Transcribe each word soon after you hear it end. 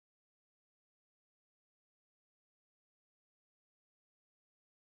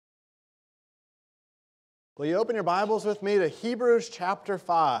Will you open your Bibles with me to Hebrews chapter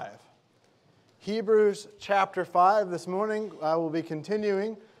 5? Hebrews chapter 5. This morning I will be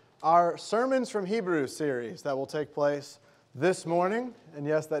continuing our Sermons from Hebrews series that will take place this morning. And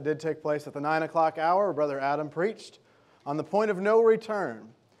yes, that did take place at the 9 o'clock hour. Brother Adam preached on the point of no return,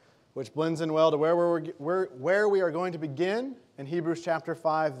 which blends in well to where we are going to begin in Hebrews chapter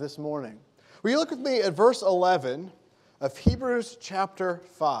 5 this morning. Will you look with me at verse 11 of Hebrews chapter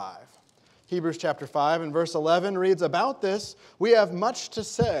 5? Hebrews chapter 5 and verse 11 reads, "About this we have much to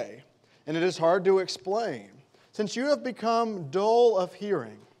say, and it is hard to explain, since you have become dull of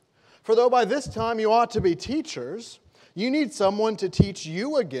hearing. For though by this time you ought to be teachers, you need someone to teach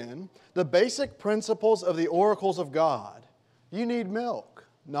you again the basic principles of the oracles of God. You need milk,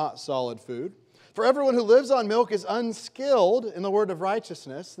 not solid food. For everyone who lives on milk is unskilled in the word of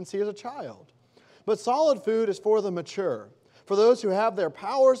righteousness, since he is a child. But solid food is for the mature, for those who have their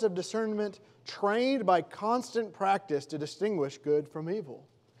powers of discernment trained by constant practice to distinguish good from evil."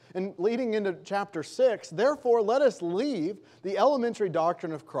 And leading into chapter 6, "Therefore let us leave the elementary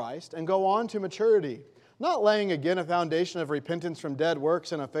doctrine of Christ and go on to maturity, not laying again a foundation of repentance from dead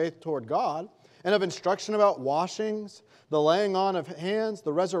works and of faith toward God, and of instruction about washings, the laying on of hands,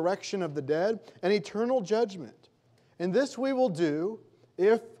 the resurrection of the dead, and eternal judgment. And this we will do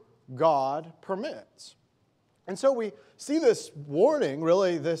if God permits." And so we see this warning,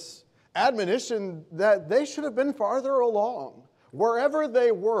 really, this admonition that they should have been farther along. Wherever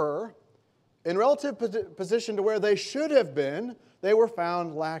they were, in relative position to where they should have been, they were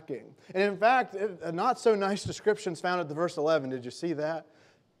found lacking. And in fact, a not so nice description is found at the verse 11. Did you see that?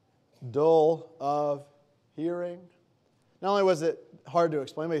 Dull of hearing. Not only was it hard to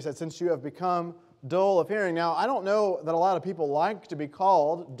explain, but he said, since you have become dull of hearing. Now, I don't know that a lot of people like to be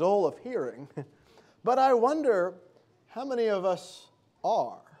called dull of hearing, but I wonder how many of us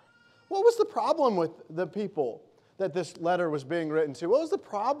are. What was the problem with the people that this letter was being written to? What was the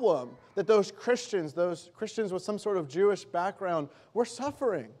problem that those Christians with some sort of Jewish background were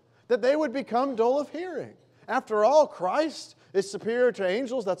suffering? That they would become dull of hearing. After all, Christ is superior to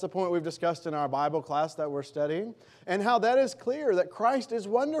angels. That's a point we've discussed in our Bible class that we're studying. And how that is clear, that Christ is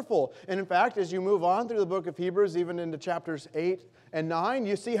wonderful. And in fact, as you move on through the book of Hebrews, even into chapters 8 and 9,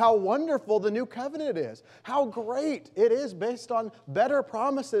 you see how wonderful the new covenant is. How great it is based on better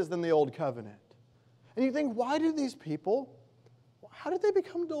promises than the old covenant. And you think, why do these people, how did they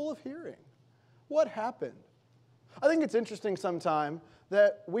become dull of hearing? What happened? I think it's interesting sometime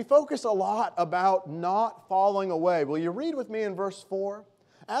that we focus a lot about not falling away. Will you read with me in verse 4?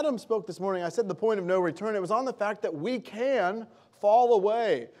 Adam spoke this morning. I said the point of no return. It was on the fact that we can fall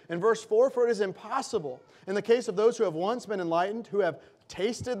away. In verse 4, "For it is impossible in the case of those who have once been enlightened, who have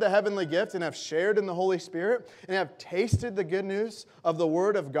tasted the heavenly gift and have shared in the Holy Spirit, and have tasted the good news of the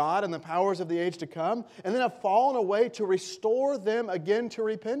Word of God and the powers of the age to come, and then have fallen away, to restore them again to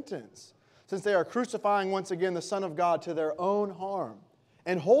repentance, since they are crucifying once again the Son of God to their own harm,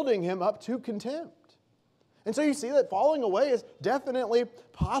 and holding Him up to contempt." And so you see that falling away is definitely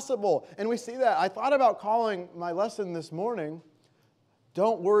possible. And we see that. I thought about calling my lesson this morning,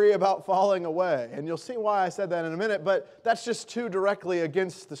 "Don't worry about falling away." And you'll see why I said that in a minute, but that's just too directly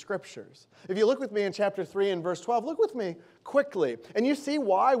against the Scriptures. If you look with me in chapter 3 and verse 12, look with me quickly, and you see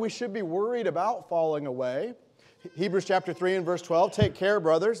why we should be worried about falling away. Hebrews chapter 3 and verse 12, "Take care,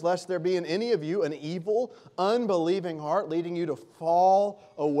 brothers, lest there be in any of you an evil, unbelieving heart, leading you to fall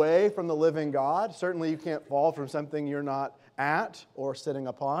away from the living God." Certainly you can't fall from something you're not at or sitting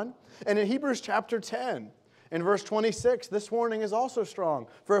upon. And in Hebrews chapter 10, in verse 26, this warning is also strong.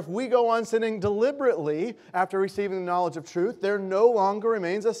 "For if we go on sinning deliberately after receiving the knowledge of truth, there no longer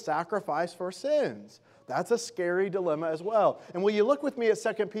remains a sacrifice for sins." That's a scary dilemma as well. And will you look with me at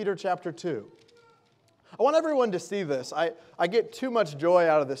 2 Peter chapter 2? I want everyone to see this. I get too much joy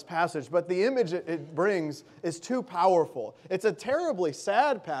out of this passage, but the image it brings is too powerful. It's a terribly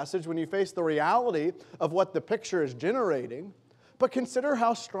sad passage when you face the reality of what the picture is generating, but consider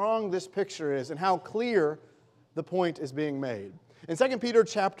how strong this picture is and how clear the point is being made. In 2 Peter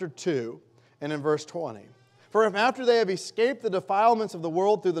chapter 2 and in verse 20, "For if after they have escaped the defilements of the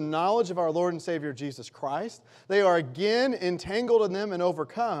world through the knowledge of our Lord and Savior Jesus Christ, they are again entangled in them and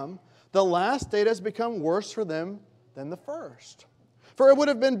overcome, the last state has become worse for them than the first. For it would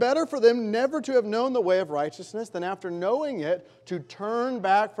have been better for them never to have known the way of righteousness than after knowing it to turn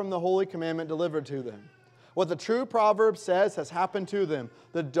back from the holy commandment delivered to them. What the true proverb says has happened to them.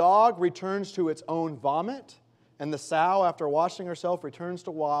 The dog returns to its own vomit, and the sow, after washing herself, returns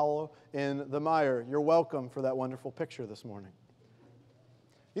to wallow in the mire." You're welcome for that wonderful picture this morning.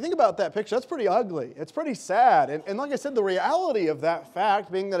 You think about that picture, that's pretty ugly. It's pretty sad. And like I said, the reality of that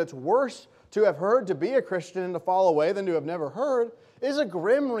fact being that it's worse To have heard to be a Christian and to fall away than to have never heard is a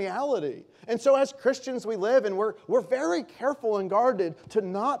grim reality. And so as Christians we live, and we're very careful and guarded to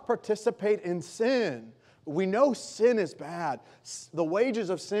not participate in sin. We know sin is bad. The wages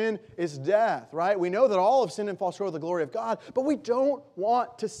of sin is death, right? We know that all of sin and fall short of the glory of God, but we don't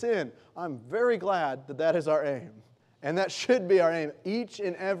want to sin. I'm very glad that that is our aim. And that should be our aim each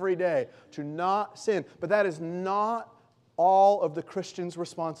and every day, to not sin. But that is not all of the Christian's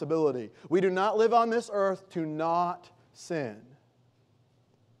responsibility. We do not live on this earth to not sin.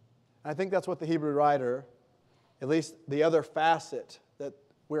 I think that's what the Hebrew writer, at least the other facet that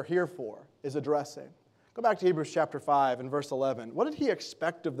we're here for, is addressing. Go back to Hebrews chapter 5 and verse 11. What did he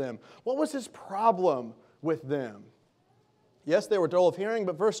expect of them? What was his problem with them? Yes, they were dull of hearing,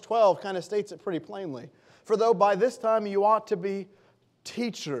 but verse 12 kind of states it pretty plainly. For though by this time you ought to be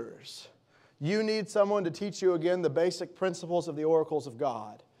teachers, you need someone to teach you again the basic principles of the oracles of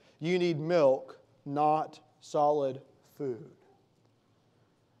God. You need milk, not solid food.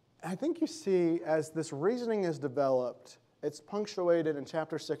 I think you see, as this reasoning is developed, it's punctuated in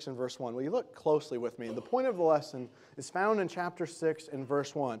chapter 6 and verse 1. Will you look closely with me? The point of the lesson is found in chapter 6 and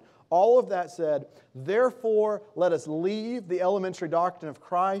verse 1. All of that said, therefore let us leave the elementary doctrine of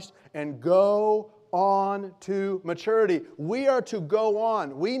Christ and go on to maturity. We are to go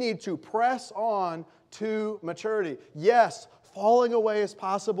on. We need to press on to maturity. Yes, falling away is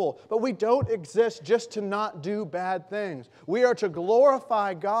possible, but we don't exist just to not do bad things. We are to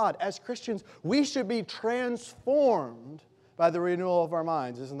glorify God. As Christians, we should be transformed by the renewal of our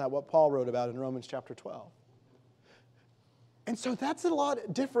minds. Isn't that what Paul wrote about in Romans chapter 12? And so that's a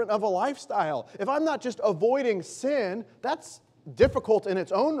lot different of a lifestyle. If I'm not just avoiding sin, that's difficult in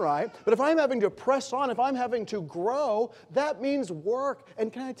its own right. But if I'm having to press on, if I'm having to grow, that means work.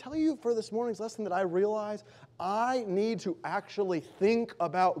 And can I tell you for this morning's lesson that I realize I need to actually think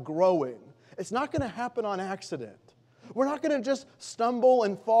about growing. It's not going to happen on accident. We're not going to just stumble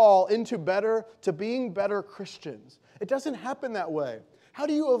and fall into being better Christians. It doesn't happen that way. How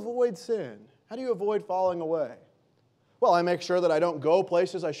do you avoid sin? How do you avoid falling away? Well, I make sure that I don't go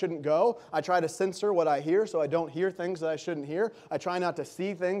places I shouldn't go. I try to censor what I hear so I don't hear things that I shouldn't hear. I try not to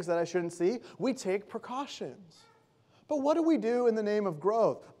see things that I shouldn't see. We take precautions. But what do we do in the name of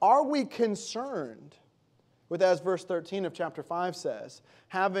growth? Are we concerned with, as verse 13 of chapter 5 says,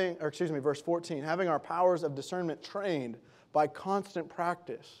 verse 14, having our powers of discernment trained by constant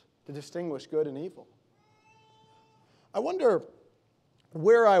practice to distinguish good and evil? I wonder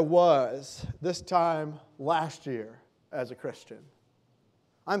where I was this time last year as a Christian.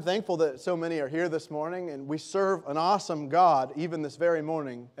 I'm thankful that so many are here this morning, and we serve an awesome God even this very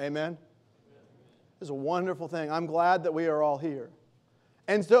morning. Amen? It's a wonderful thing. I'm glad that we are all here.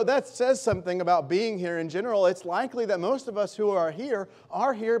 And so that says something about being here in general. It's likely that most of us who are here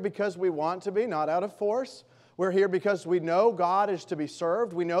because we want to be, not out of force. We're here because we know God is to be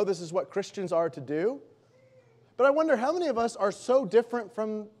served. We know this is what Christians are to do. But I wonder how many of us are so different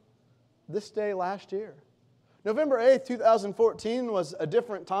from this day last year. November 8th, 2014 was a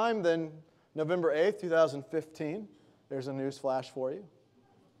different time than November 8th, 2015. There's a news flash for you.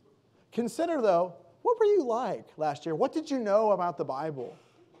 Consider, though, what were you like last year? What did you know about the Bible?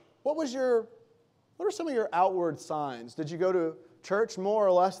 What are some of your outward signs? Did you go to church more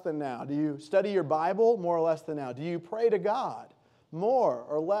or less than now? Do you study your Bible more or less than now? Do you pray to God more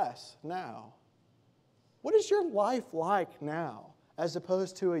or less now? What is your life like now as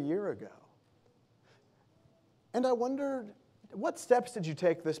opposed to a year ago? And I wondered, what steps did you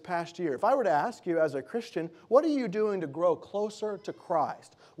take this past year? If I were to ask you as a Christian, what are you doing to grow closer to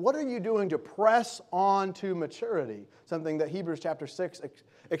Christ? What are you doing to press on to maturity? Something that Hebrews chapter 6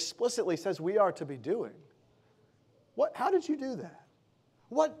 explicitly says we are to be doing. How did you do that?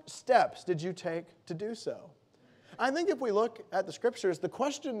 What steps did you take to do so? I think if we look at the Scriptures, the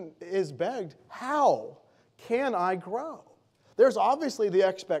question is begged, how can I grow? There's obviously the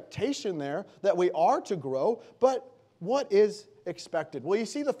expectation there that we are to grow, but what is expected? Well, you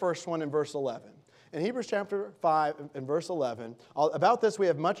see the first one in verse 11. In Hebrews chapter 5 and verse 11, about this we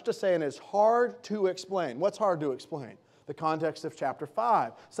have much to say and it's hard to explain. What's hard to explain? The context of chapter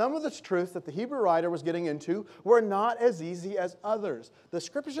 5. Some of the truths that the Hebrew writer was getting into were not as easy as others. The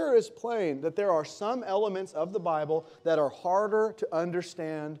Scripture is plain that there are some elements of the Bible that are harder to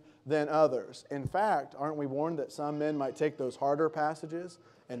understand than others. In fact, aren't we warned that some men might take those harder passages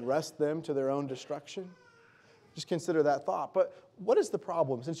and wrest them to their own destruction? Just consider that thought. But what is the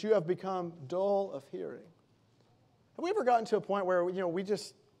problem since you have become dull of hearing? Have we ever gotten to a point where we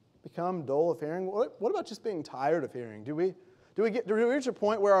just become dull of hearing? What about just being tired of hearing? Do we reach a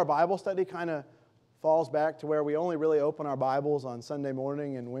point where our Bible study kind of falls back to where we only really open our Bibles on Sunday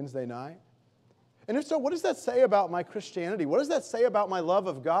morning and Wednesday night? And if so, what does that say about my Christianity? What does that say about my love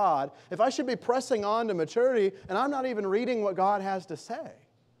of God if I should be pressing on to maturity and I'm not even reading what God has to say?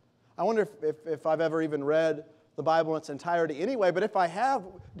 I wonder if I've ever even read the Bible in its entirety anyway, but if I have,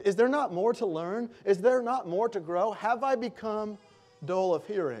 is there not more to learn? Is there not more to grow? Have I become dull of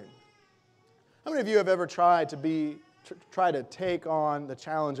hearing? How many of you have ever tried to take on the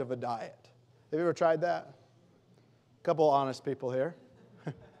challenge of a diet? Have you ever tried that? A couple honest people here.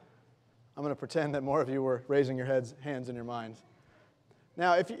 I'm going to pretend that more of you were raising your hands in your minds.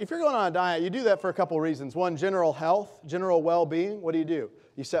 Now, if you're going on a diet, you do that for a couple reasons. One, general health, general well-being. What do?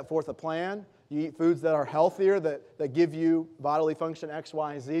 You set forth a plan. You eat foods that are healthier, that give you bodily function X,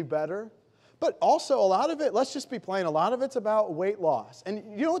 Y, Z better. But also a lot of it, let's just be plain, a lot of it's about weight loss. And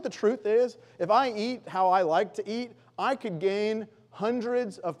you know what the truth is? If I eat how I like to eat, I could gain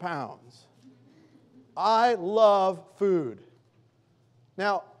hundreds of pounds. I love food.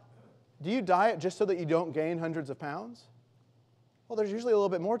 Now, do you diet just so that you don't gain hundreds of pounds? Well, there's usually a little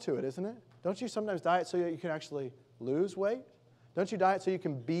bit more to it, isn't it? Don't you sometimes diet so that you can actually lose weight? Don't you diet so you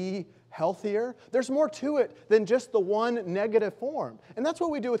can be healthier? There's more to it than just the one negative form. And that's what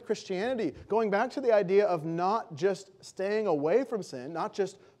we do with Christianity. Going back to the idea of not just staying away from sin, not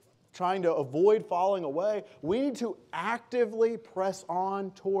just trying to avoid falling away, we need to actively press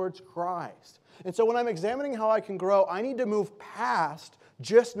on towards Christ. And so when I'm examining how I can grow, I need to move past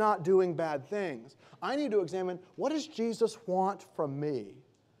just not doing bad things. I need to examine, what does Jesus want from me?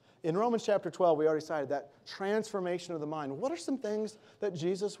 In Romans chapter 12, we already cited that transformation of the mind. What are some things that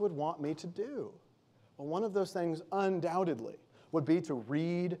Jesus would want me to do? Well, one of those things undoubtedly would be to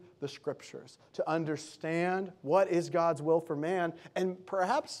read the Scriptures, to understand what is God's will for man, and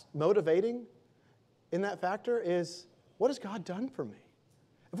perhaps motivating in that factor is, what has God done for me?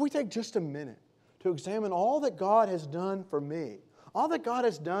 If we take just a minute to examine all that God has done for me, all that God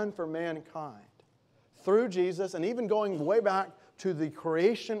has done for mankind through Jesus, and even going way back to the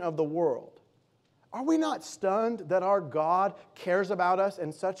creation of the world, are we not stunned that our God cares about us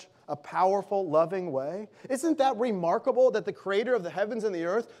in such a powerful, loving way? Isn't that remarkable that the Creator of the heavens and the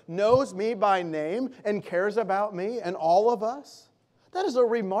earth knows me by name and cares about me and all of us? That is a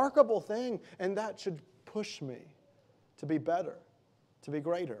remarkable thing, and that should push me to be better, to be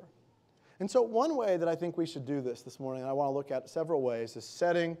greater. And so one way that I think we should do this morning, and I want to look at several ways, is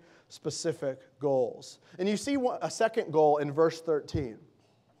setting specific goals. And you see a second goal in verse 13.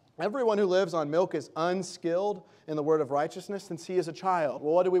 Everyone who lives on milk is unskilled in the word of righteousness since he is a child.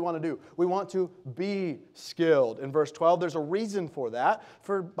 Well, what do we want to do? We want to be skilled. In verse 12, there's a reason for that.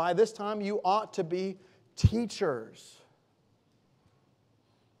 For by this time you ought to be teachers.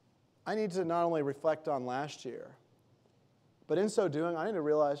 I need to not only reflect on last year, but in so doing, I need to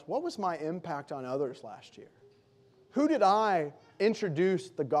realize, what was my impact on others last year? Who did I introduce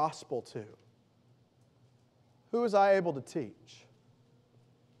the gospel to? Who was I able to teach?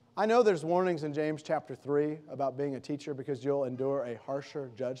 I know there's warnings in James chapter 3 about being a teacher because you'll endure a harsher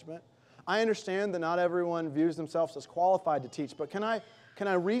judgment. I understand that not everyone views themselves as qualified to teach, but can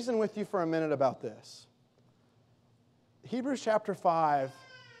I reason with you for a minute about this? Hebrews chapter 5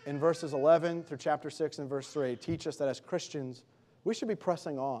 in verses 11 through chapter 6 and verse 3 teach us that as Christians, we should be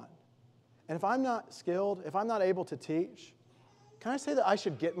pressing on. And if I'm not skilled, if I'm not able to teach, can I say that I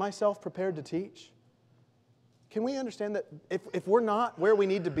should get myself prepared to teach? Can we understand that if we're not where we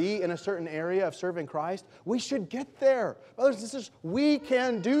need to be in a certain area of serving Christ, we should get there. Brothers and sisters, we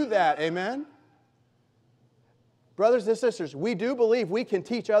can do that. Amen? Brothers and sisters, we do believe we can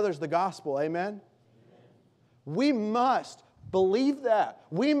teach others the gospel. Amen? We must believe that.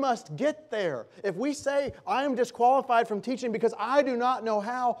 We must get there. If we say, I am disqualified from teaching because I do not know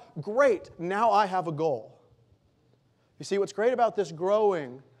how, great, now I have a goal. You see, what's great about this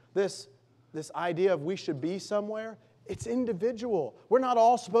growing, this idea of we should be somewhere, it's individual. We're not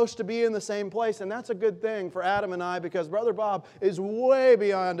all supposed to be in the same place, and that's a good thing for Adam and I because Brother Bob is way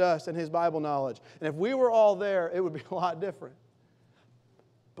beyond us in his Bible knowledge. And if we were all there, it would be a lot different.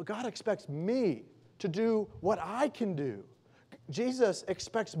 But God expects me to do what I can do. Jesus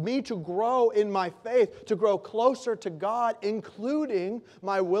expects me to grow in my faith, to grow closer to God, including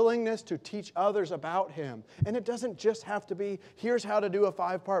my willingness to teach others about Him. And it doesn't just have to be, here's how to do a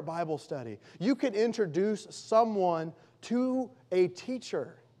 5-part Bible study. You can introduce someone to a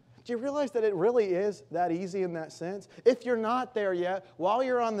teacher. Do you realize that it really is that easy in that sense? If you're not there yet, while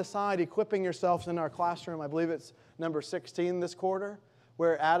you're on the side equipping yourselves in our classroom, I believe it's number 16 this quarter,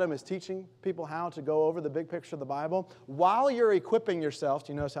 where Adam is teaching people how to go over the big picture of the Bible. While you're equipping yourself,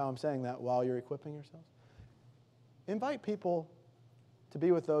 do you notice how I'm saying that? While you're equipping yourself? Invite people to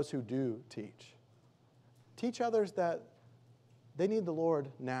be with those who do teach. Teach others that they need the Lord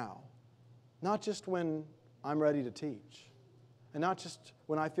now. Not just when I'm ready to teach, and not just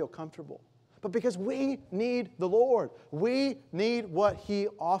when I feel comfortable, but because we need the Lord. We need what He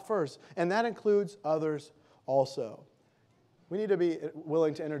offers, and that includes others also. We need to be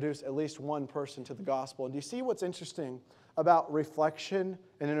willing to introduce at least one person to the gospel. And do you see what's interesting about reflection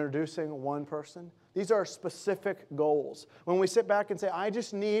and introducing one person? These are specific goals. When we sit back and say, I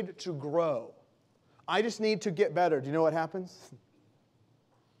just need to grow, I just need to get better, do you know what happens?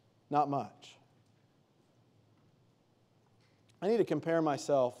 Not much. I need to compare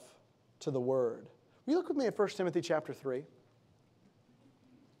myself to the Word. Will you look with me at 1 Timothy chapter 3?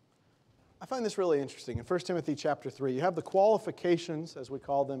 I find this really interesting. In 1 Timothy chapter 3, you have the qualifications, as we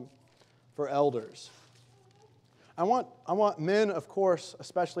call them, for elders. I want men, of course,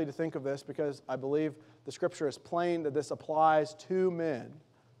 especially to think of this because I believe the Scripture is plain that this applies to men.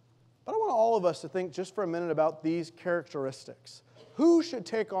 But I want all of us to think just for a minute about these characteristics. Who should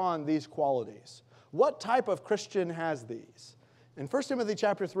take on these qualities? What type of Christian has these? In 1 Timothy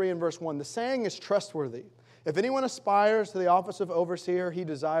chapter 3 and verse 1, the saying is trustworthy. If anyone aspires to the office of overseer, he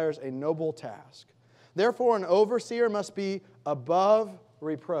desires a noble task. Therefore, an overseer must be above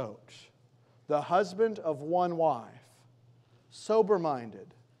reproach, the husband of one wife,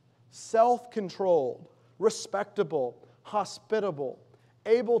 sober-minded, self-controlled, respectable, hospitable,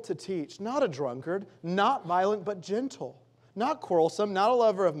 able to teach, not a drunkard, not violent, but gentle, not quarrelsome, not a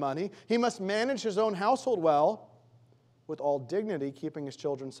lover of money. He must manage his own household well, with all dignity, keeping his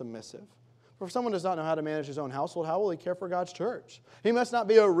children submissive. For if someone does not know how to manage his own household, how will he care for God's church? He must not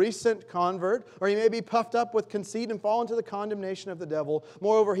be a recent convert, or he may be puffed up with conceit and fall into the condemnation of the devil.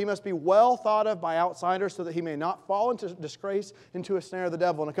 Moreover, he must be well thought of by outsiders so that he may not fall into disgrace, into a snare of the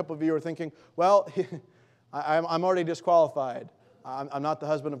devil. And a couple of you are thinking, well, I'm already disqualified. I'm not the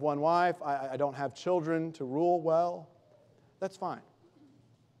husband of one wife. I don't have children to rule well. That's fine.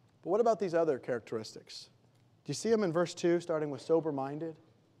 But what about these other characteristics? Do you see them in verse 2, starting with sober-minded?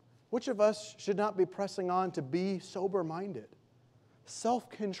 Which of us should not be pressing on to be sober-minded,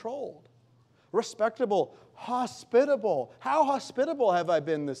 self-controlled, respectable, hospitable? How hospitable have I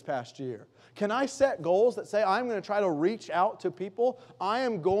been this past year? Can I set goals that say I'm going to try to reach out to people? I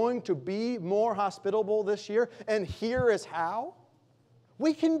am going to be more hospitable this year, and here is how.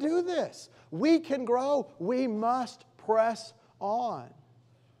 We can do this. We can grow. We must press on.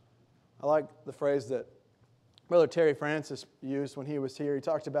 I like the phrase that Brother Terry Francis used when he was here. He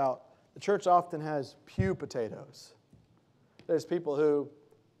talked about the church often has pew potatoes. There's people who,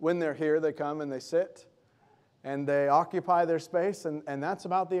 when they're here, they come and they sit and they occupy their space, and that's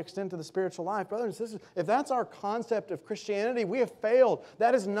about the extent of the spiritual life. Brothers and sisters, if that's our concept of Christianity, we have failed.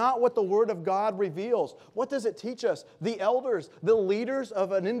 That is not what the Word of God reveals. What does it teach us? The elders, the leaders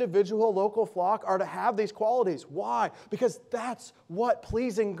of an individual local flock are to have these qualities. Why? Because that's what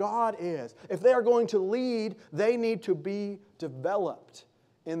pleasing God is. If they are going to lead, they need to be developed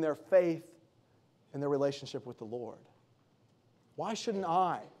in their faith and their relationship with the Lord. Why shouldn't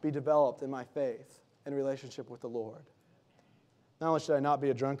I be developed in my faith and relationship with the Lord? Not only should I not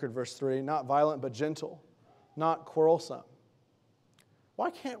be a drunkard, verse 3, not violent but gentle, not quarrelsome. Why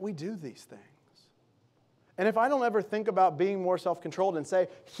can't we do these things? And if I don't ever think about being more self-controlled and say,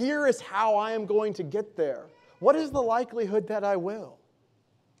 here is how I am going to get there, what is the likelihood that I will?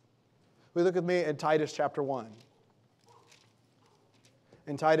 We look with me in Titus chapter 1.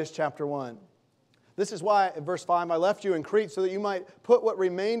 In Titus chapter 1. This is why, in verse 5, I left you in Crete so that you might put what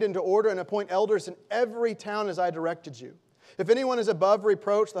remained into order and appoint elders in every town as I directed you. If anyone is above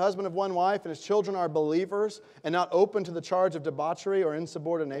reproach, the husband of one wife, and his children are believers and not open to the charge of debauchery or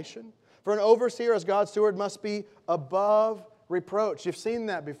insubordination. For an overseer as God's steward must be above reproach. You've seen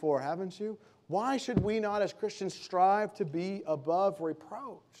that before, haven't you? Why should we not as Christians strive to be above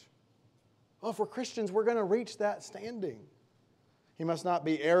reproach? Well, if we're Christians, we're going to reach that standing. He must not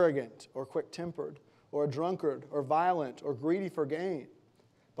be arrogant or quick-tempered or a drunkard or violent or greedy for gain,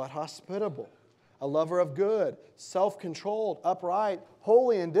 but hospitable, a lover of good, self-controlled, upright,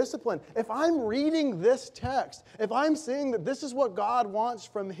 holy, and disciplined. If I'm reading this text, if I'm seeing that this is what God wants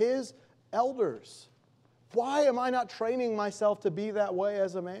from His elders, why am I not training myself to be that way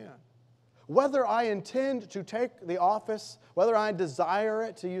as a man? Whether I intend to take the office, whether I desire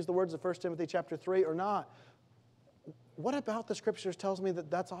it, to use the words of 1 Timothy chapter 3 or not, what about the Scriptures tells me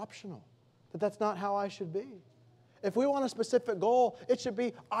that that's optional, that that's not how I should be? If we want a specific goal, it should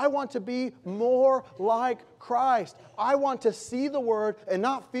be, I want to be more like Christ. I want to see the Word and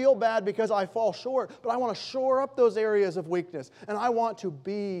not feel bad because I fall short, but I want to shore up those areas of weakness, and I want to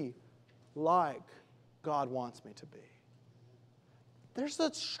be like God wants me to be. There's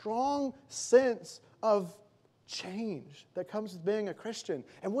that strong sense of change that comes with being a Christian.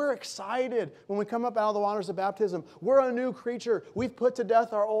 And we're excited when we come up out of the waters of baptism. We're a new creature. We've put to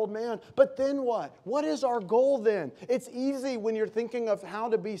death our old man. But then what? What is our goal then? It's easy when you're thinking of how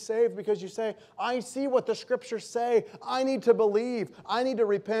to be saved because you say, I see what the Scriptures say. I need to believe. I need to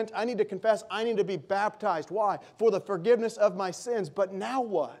repent. I need to confess. I need to be baptized. Why? For the forgiveness of my sins. But now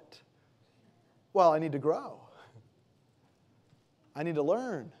what? Well, I need to grow. I need to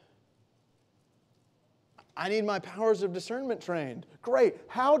learn. I need my powers of discernment trained. Great.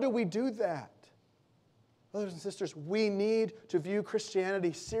 How do we do that? Brothers and sisters, we need to view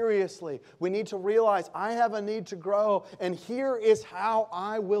Christianity seriously. We need to realize I have a need to grow, and here is how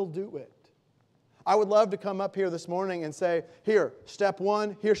I will do it. I would love to come up here this morning and say, here, step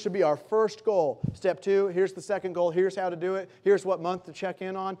 1, here should be our first goal. Step 2, here's the second goal. Here's how to do it. Here's what month to check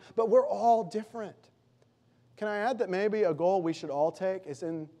in on. But we're all different. Can I add that maybe a goal we should all take is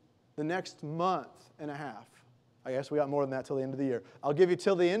in the next month and a half? I guess we got more than that till the end of the year. I'll give you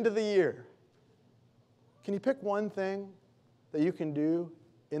till the end of the year. Can you pick one thing that you can do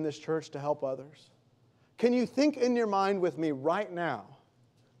in this church to help others? Can you think in your mind with me right now,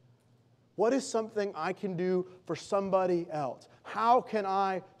 what is something I can do for somebody else? How can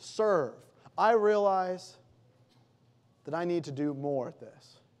I serve? I realize that I need to do more at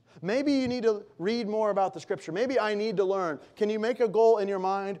this. Maybe you need to read more about the Scripture. Maybe I need to learn. Can you make a goal in your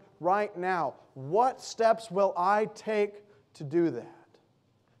mind right now? What steps will I take to do that?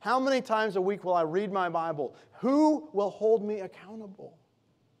 How many times a week will I read my Bible? Who will hold me accountable?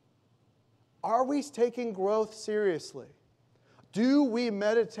 Are we taking growth seriously? Do we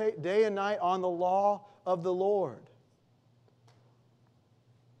meditate day and night on the law of the Lord?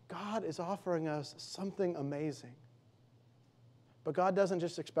 God is offering us something amazing. But God doesn't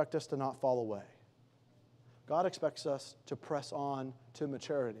just expect us to not fall away. God expects us to press on to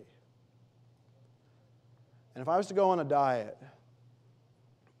maturity. And if I was to go on a diet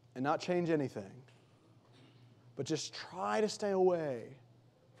and not change anything, but just try to stay away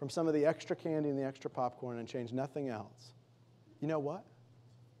from some of the extra candy and the extra popcorn and change nothing else, you know what?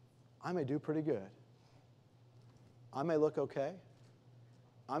 I may do pretty good. I may look okay.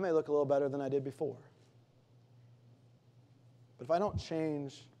 I may look a little better than I did before. But if I don't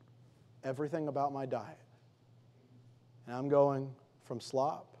change everything about my diet, and I'm going from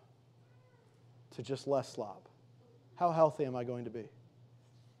slop to just less slop, how healthy am I going to be?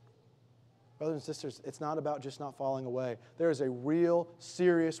 Brothers and sisters, it's not about just not falling away. There is a real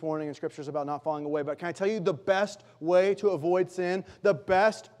serious warning in Scriptures about not falling away. But can I tell you the best way to avoid sin, the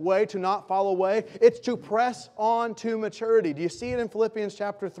best way to not fall away? It's to press on to maturity. Do you see it in Philippians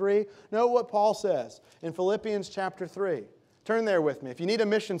chapter 3? Know what Paul says in Philippians chapter 3. Turn there with me. If you need a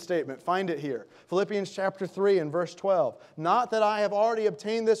mission statement, find it here. Philippians chapter 3 and verse 12. Not that I have already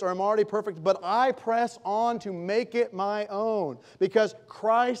obtained this or am already perfect, but I press on to make it my own, because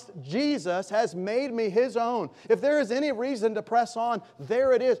Christ Jesus has made me His own. If there is any reason to press on,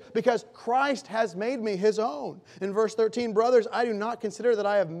 there it is, because Christ has made me His own. In verse 13, brothers, I do not consider that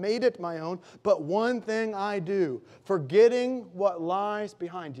I have made it my own, but one thing I do, forgetting what lies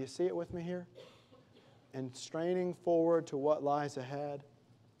behind. Do you see it with me here? And straining forward to what lies ahead,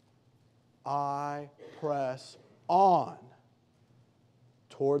 I press on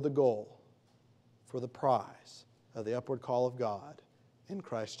toward the goal for the prize of the upward call of God in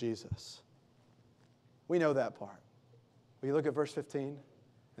Christ Jesus. We know that part. Will you look at verse 15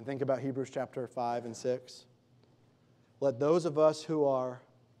 and think about Hebrews chapter 5 and 6? Let those of us who are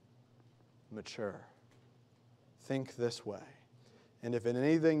mature think this way. And if in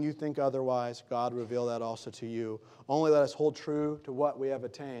anything you think otherwise, God reveal that also to you. Only let us hold true to what we have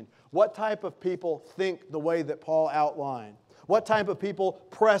attained. What type of people think the way that Paul outlined? What type of people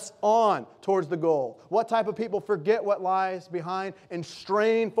press on towards the goal? What type of people forget what lies behind and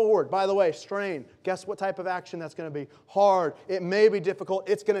strain forward? By the way, strain. Guess what type of action that's going to be? Hard. It may be difficult.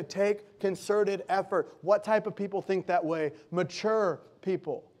 It's going to take concerted effort. What type of people think that way? Mature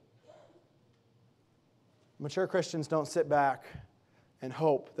people. Mature Christians don't sit back and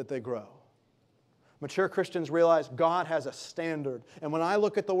hope that they grow. Mature Christians realize God has a standard. And when I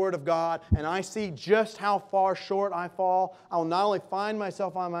look at the Word of God and I see just how far short I fall, I will not only find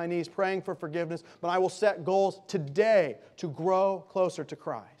myself on my knees praying for forgiveness, but I will set goals today to grow closer to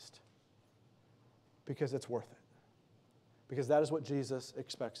Christ. Because it's worth it. Because that is what Jesus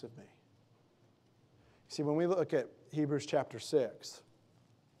expects of me. See, when we look at Hebrews chapter 6,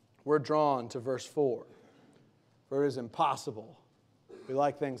 we're drawn to verse 4, where it is impossible. We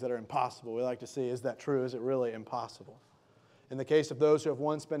like things that are impossible. We like to see, is that true? Is it really impossible? In the case of those who have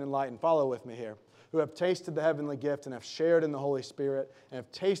once been enlightened, follow with me here. who have tasted the heavenly gift and have shared in the Holy Spirit and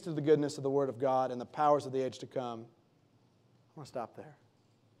have tasted the goodness of the Word of God and the powers of the age to come. I want to stop there.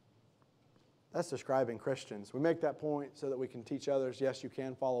 That's describing Christians. We make that point so that we can teach others, yes, you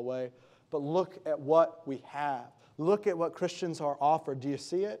can fall away, but look at what we have. Look at what Christians are offered. Do you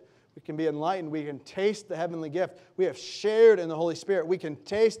see it? We can be enlightened. We can taste the heavenly gift. We have shared in the Holy Spirit. We can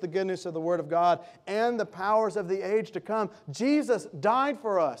taste the goodness of the Word of God and the powers of the age to come. Jesus died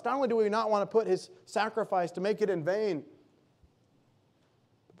for us. Not only do we not want to put His sacrifice to make it in vain,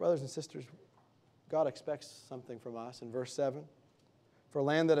 but brothers and sisters, God expects something from us. In verse 7, for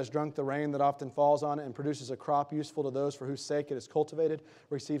land that has drunk the rain that often falls on it and produces a crop useful to those for whose sake it is cultivated,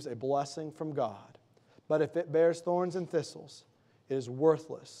 receives a blessing from God. But if it bears thorns and thistles, it is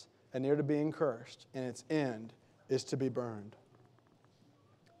worthless and near to being cursed, and its end is to be burned.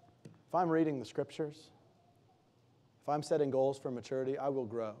 If I'm reading the Scriptures, if I'm setting goals for maturity, I will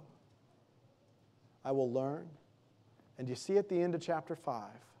grow. I will learn. And you see at the end of chapter 5,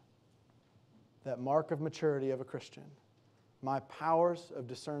 that mark of maturity of a Christian, my powers of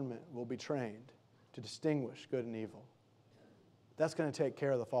discernment will be trained to distinguish good and evil. That's going to take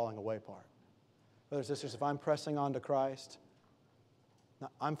care of the falling away part. Brothers and sisters, if I'm pressing on to Christ,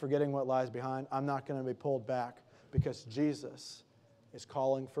 I'm forgetting what lies behind. I'm not going to be pulled back because Jesus is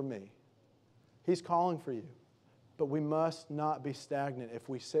calling for me. He's calling for you. But we must not be stagnant. If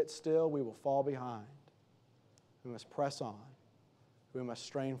we sit still, we will fall behind. We must press on. We must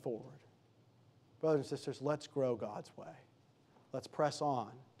strain forward. Brothers and sisters, let's grow God's way. Let's press on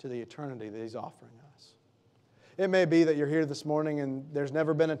to the eternity that He's offering us. It may be that you're here this morning and there's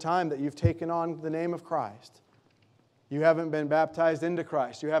never been a time that you've taken on the name of Christ. You haven't been baptized into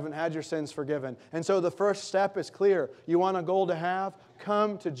Christ. You haven't had your sins forgiven. And so the first step is clear. You want a goal to have?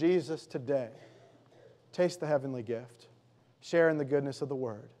 Come to Jesus today. Taste the heavenly gift. Share in the goodness of the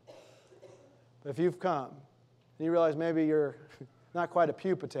Word. But if you've come and you realize maybe you're not quite a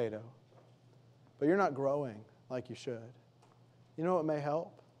pew potato, but you're not growing like you should, you know what may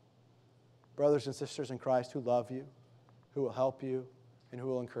help? Brothers and sisters in Christ who love you, who will help you, and who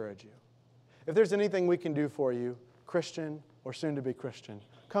will encourage you. If there's anything we can do for you, Christian or soon to be Christian,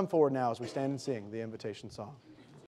 come forward now as we stand and sing the invitation song.